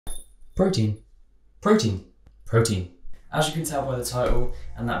Protein, protein, protein. As you can tell by the title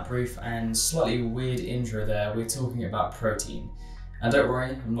and that brief and slightly weird intro there, we're talking about protein. And don't worry,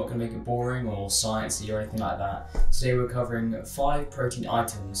 I'm not going to make it boring or sciencey or anything like that. Today we're covering 5 protein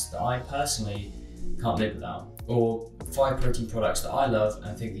items that I personally can't live without, or 5 protein products that I love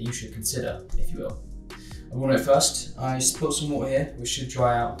and think that you should consider, if you will. I will note first, I spilled some water here, which should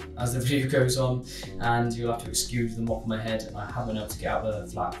dry out as the video goes on, and you'll have to excuse the mop on my head. I haven't been able to get out of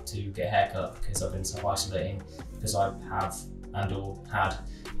the flat to get a haircut because I've been self-isolating because I have and/or had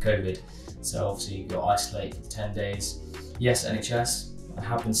COVID. So obviously you've got to isolate for 10 days. Yes, NHS, I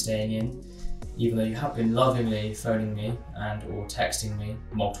have been staying in, even though you have been lovingly phoning me and or texting me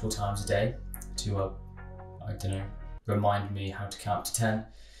multiple times a day to, I don't know, remind me how to count to 10.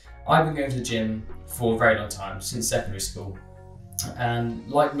 I've been going to the gym for a very long time, since secondary school. And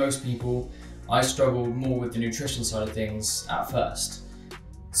like most people, I struggled more with the nutrition side of things at first.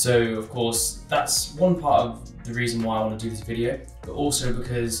 So of course, that's one part of the reason why I want to do this video, but also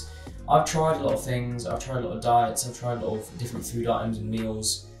because I've tried a lot of things, I've tried a lot of diets, I've tried a lot of different food items and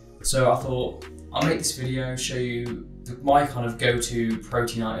meals. So I thought I'll make this video, show you my kind of go-to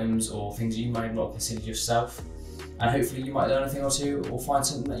protein items or things that you might not consider yourself. And hopefully you might learn a thing or two or find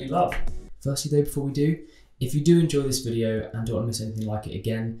something that you love. Firstly though, before we do, if you do enjoy this video and don't want to miss anything like it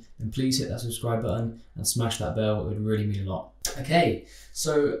again, then please hit that subscribe button and smash that bell, it would really mean a lot. Okay,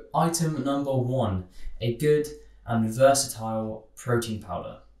 so item number 1, a good and versatile protein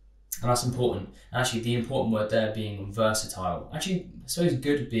powder. And that's important. And actually the important word there being versatile. Actually, I suppose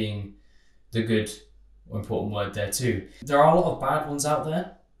good being the good or important word there too. There are a lot of bad ones out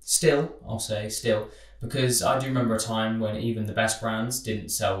there. Still, I'll say still, because I do remember a time when even the best brands didn't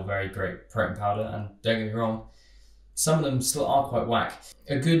sell very great protein powder, and don't get me wrong, some of them still are quite whack.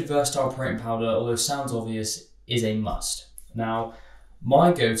 A good versatile protein powder, although sounds obvious, is a must. Now,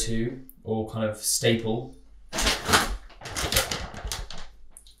 my go-to, or kind of staple,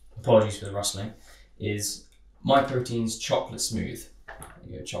 apologies for the rustling, is Myprotein's Chocolate Smooth.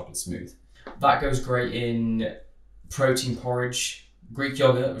 There you go, Chocolate Smooth. That goes great in protein porridge, Greek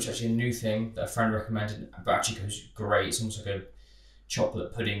yogurt, which is actually a new thing that a friend recommended, but actually goes great. It's almost like a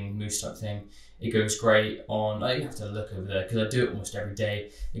chocolate pudding mousse type thing. It goes great on, I have to look over there because I do it almost every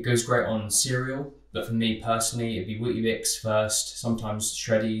day. It goes great on cereal, but for me personally, it'd be Weetabix first, sometimes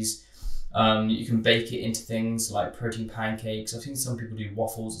Shreddies. You can bake it into things like protein pancakes. I've seen some people do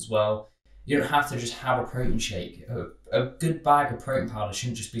waffles as well. You don't have to just have a protein shake. A good bag of protein powder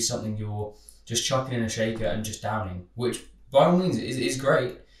shouldn't just be something you're just chucking in a shaker and just downing, which by all means is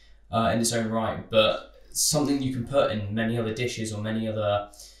great in its own right, but something you can put in many other dishes or many other,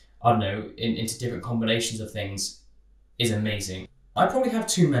 I don't know, into different combinations of things is amazing. I probably have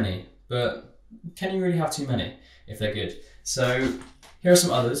too many, but can you really have too many if they're good? So here are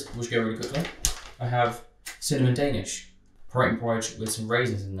some others, which go really quickly. I have cinnamon Danish, protein porridge with some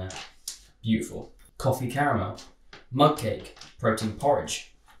raisins in there. Beautiful. Coffee caramel, mug cake, protein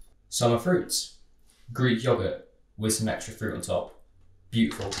porridge, summer fruits, Greek yogurt with some extra fruit on top.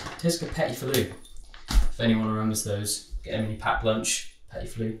 Beautiful. Tastes like a petit falou. If anyone remembers those, get a mini packed lunch, petit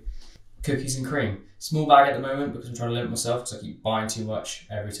falou. Cookies and cream. Small bag at the moment because I'm trying to limit myself because I keep buying too much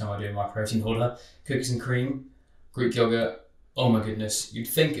every time I do my protein order. Cookies and cream, Greek yogurt. Oh my goodness, you'd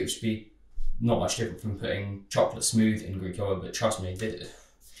think it should be not much different from putting chocolate smooth in Greek yogurt, but trust me,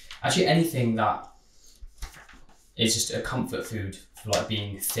 actually anything that is just a comfort food for like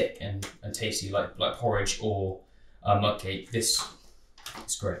being thick and tasty, like porridge or a mug cake, this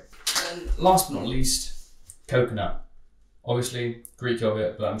is great. And last but not least, coconut. Obviously Greek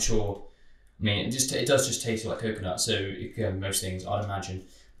yogurt, but I'm sure, I mean, it does just taste like coconut, so it can most things, I'd imagine,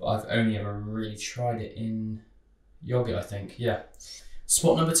 but I've only ever really tried it in yogurt, I think, yeah.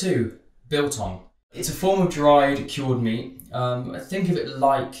 Spot number 2, Biltong. It's a form of dried, cured meat. I think of it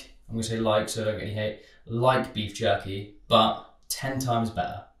like, I'm gonna say like so I don't get any hate, like beef jerky, but 10 times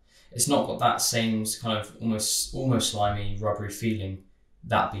better. It's not got that same kind of almost slimy, rubbery feeling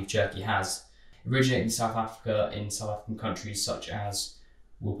that beef jerky has. Originated in South Africa, in South African countries such as,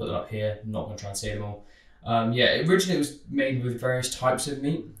 we'll put them up here, I'm not gonna try and say them all. Yeah, originally it was made with various types of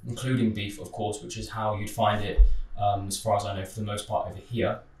meat, including beef, of course, which is how you'd find it, as far as I know, for the most part over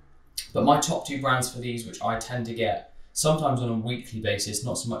here. But my top 2 brands for these, which I tend to get sometimes on a weekly basis,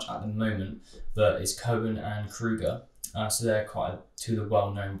 not so much at the moment, but it's Cohen and Kruger. So they're quite 2 of the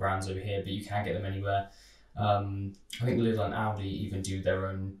well-known brands over here, but you can get them anywhere. I think Lidl and Aldi even do their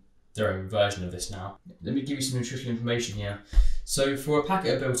own version of this now. Let me give you some nutritional information here. So for a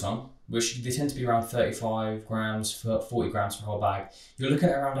packet of Biltong, which they tend to be around 35 grams, 40 grams per whole bag, you're looking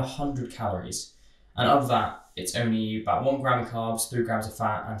at around 100 calories. And of that, it's only about 1 gram of carbs, 3 grams of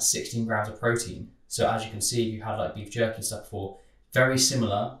fat, and 16 grams of protein. So as you can see, if you had like beef jerky and stuff before, very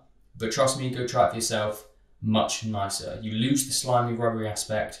similar, but trust me, go try it for yourself, much nicer. You lose the slimy, rubbery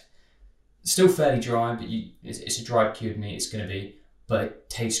aspect. Still fairly dry, but it's a dried cured meat, it's going to be, but it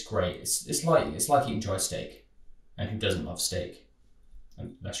tastes great. It's like eating dried steak. And who doesn't love steak?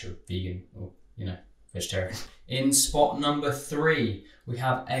 Unless you're vegan or, vegetarian. In spot number 3, we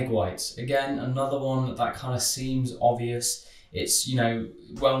have egg whites. Again, another one that kind of seems obvious. It's,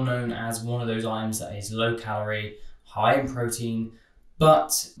 well known as one of those items that is low calorie, high in protein,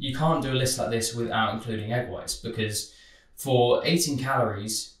 but you can't do a list like this without including egg whites, because for 18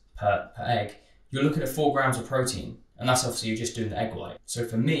 calories per egg, you're looking at 4 grams of protein, and that's obviously you're just doing the egg white. So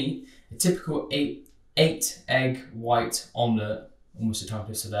for me, a typical 8 egg white omelette, almost a tongue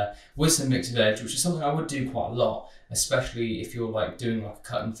twister there, with some mix of veg, which is something I would do quite a lot, especially if you're like doing like a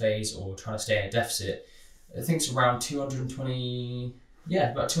cutting phase or trying to stay in a deficit. I think it's around about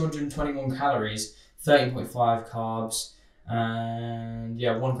 221 calories, 13.5 carbs, and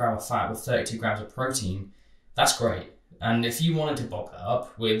 1 gram of fat with 32 grams of protein. That's great. And if you wanted to bulk that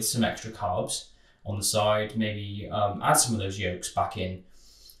up with some extra carbs on the side, maybe add some of those yolks back in,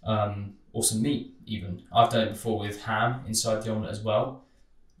 or some meat even. I've done it before with ham inside the omelette as well.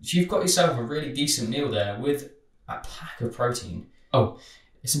 So you've got yourself a really decent meal there with a pack of protein. Oh,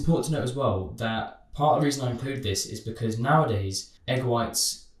 it's important to note as well that part of the reason I include this is because nowadays egg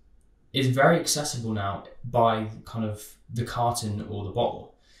whites is very accessible now by kind of the carton or the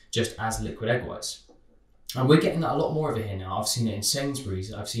bottle, just as liquid egg whites. And we're getting that a lot more of it here now. I've seen it in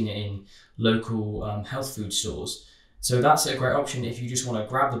Sainsbury's, I've seen it in local health food stores. So that's a great option if you just want to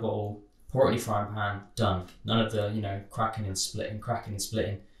grab the bottle, pour it in your frying pan, done. None of the, cracking and splitting.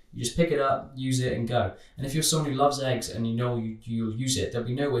 You just pick it up, use it and go. And if you're someone who loves eggs and you'll use it, there'll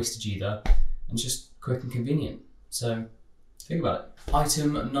be no wastage either. And it's just quick and convenient. So think about it.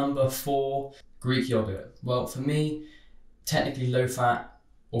 Item number 4, Greek yogurt. Well, for me, technically low fat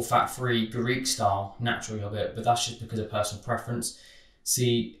or fat-free Greek style natural yogurt, but that's just because of personal preference.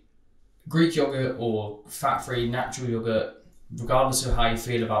 See, Greek yogurt or fat-free natural yogurt, regardless of how you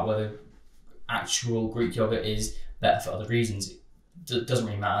feel about whether actual Greek yogurt is better for other reasons, it doesn't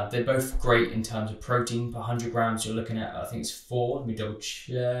really matter. They're both great in terms of protein. Per 100 grams, you're looking at, I think it's 4, let me double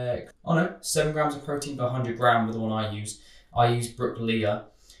check. Oh no, 7 grams of protein per 100 gram with the one I use. I use Brooklia,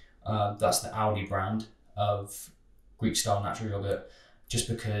 that's the Aldi brand of Greek style natural yogurt, just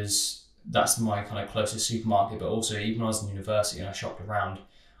because that's my kind of closest supermarket, but also even when I was in university and I shopped around,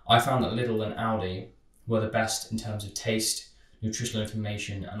 I found that Lidl and Aldi were the best in terms of taste, nutritional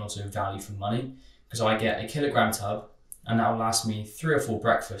information, and also value for money, because I get a kilogram tub and that will last me 3 or 4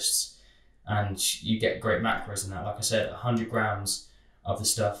 breakfasts, and you get great macros in that. Like I said, 100 grams of the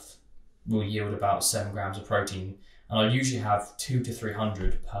stuff will yield about 7 grams of protein, and I usually have 200 to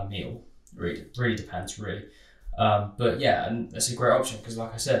 300 per meal. Really depends, really. But yeah, and it's a great option because,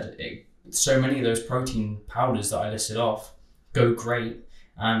 like I said, so many of those protein powders that I listed off go great,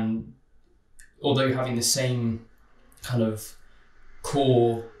 and although you're having the same kind of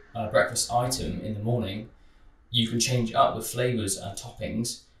core breakfast item in the morning, you can change it up with flavors and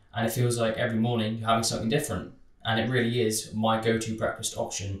toppings, and it feels like every morning you're having something different. And it really is my go-to breakfast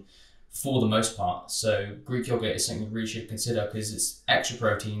option for the most part. So Greek yogurt is something you really should consider because it's extra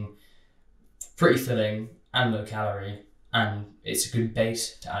protein, pretty filling and low calorie, and it's a good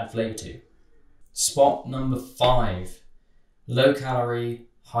base to add flavor to. Spot number 5, low calorie,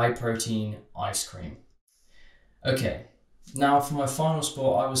 high protein ice cream. Okay, now for my final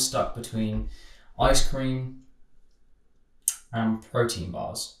spot, I was stuck between ice cream and protein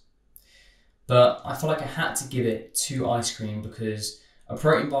bars. But I felt like I had to give it to ice cream because a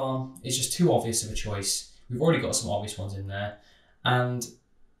protein bar is just too obvious of a choice. We've already got some obvious ones in there, and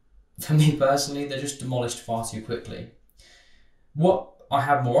for me personally, they're just demolished far too quickly. What I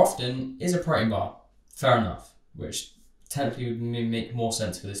have more often is a protein bar, fair enough, which technically would make more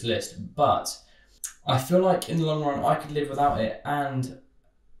sense for this list, but I feel like in the long run I could live without it, and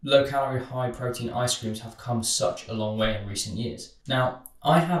low calorie, high protein ice creams have come such a long way in recent years. Now,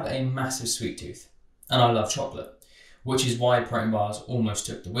 I have a massive sweet tooth and I love chocolate, which is why protein bars almost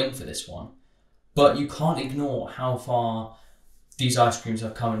took the win for this one. But you can't ignore how far these ice creams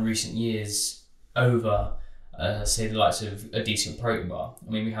have come in recent years over, say, the likes of a decent protein bar.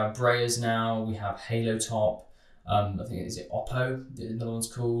 I mean, we have Breyers now, we have Halo Top, I think, is it Oppo, another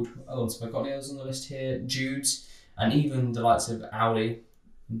one's called, have I got any others on the list here? Jude's, and even the likes of Audi.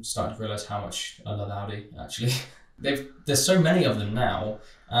 I'm starting to realise how much I love Audi, actually. There's so many of them now,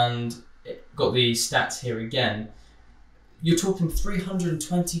 and got the stats here again. You're talking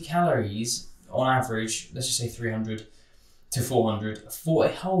 320 calories on average, let's just say 300 to 400 for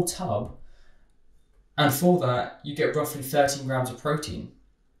a whole tub. And for that, you get roughly 13 grams of protein.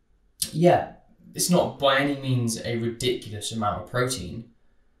 Yeah, it's not by any means a ridiculous amount of protein,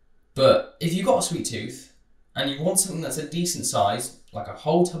 but if you've got a sweet tooth and you want something that's a decent size, like a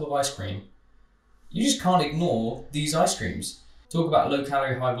whole tub of ice cream, you just can't ignore these ice creams. Talk about low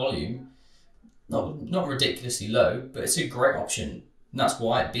calorie, high volume. Not ridiculously low, but it's a great option. And that's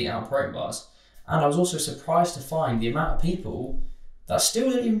why it beat out protein bars. And I was also surprised to find the amount of people that still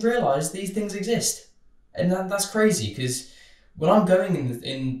don't even realise these things exist. And that's crazy, because when I'm going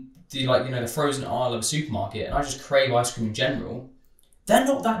in the the frozen aisle of a supermarket and I just crave ice cream in general, they're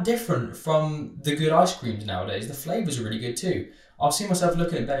not that different from the good ice creams nowadays. The flavours are really good too. I'll see myself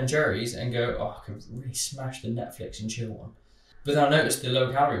looking at Ben & Jerry's and go, oh, I could really smash the Netflix and chill one. But then I noticed the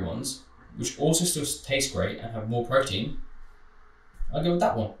low calorie ones, which also still taste great and have more protein, I'll go with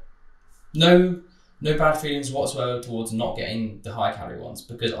that one. No bad feelings whatsoever towards not getting the high calorie ones,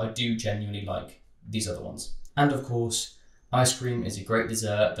 because I do genuinely like these other ones. And of course, ice cream is a great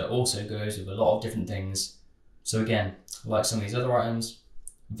dessert that also goes with a lot of different things. So again, like some of these other items,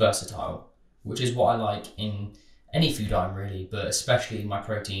 versatile, which is what I like in any food item really, but especially in my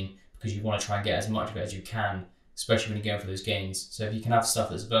protein, because you want to try and get as much of it as you can, especially when you're going for those gains. So if you can have stuff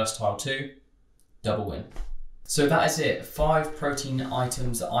that's versatile too, double win. So that is it. 5 protein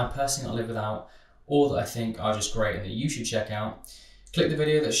items that I personally don't live without, or that I think are just great and that you should check out. Click the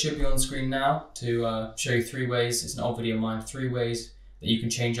video that should be on screen now to show you 3 ways. It's an old video of mine, 3 ways that you can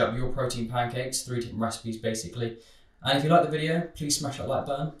change up your protein pancakes, 3 different recipes basically. And if you like the video, please smash that like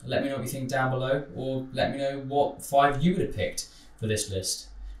button. Let me know what you think down below, or let me know what 5 you would have picked for this list.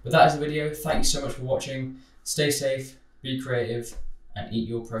 But that is the video. Thank you so much for watching. Stay safe, be creative, and eat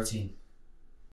your protein.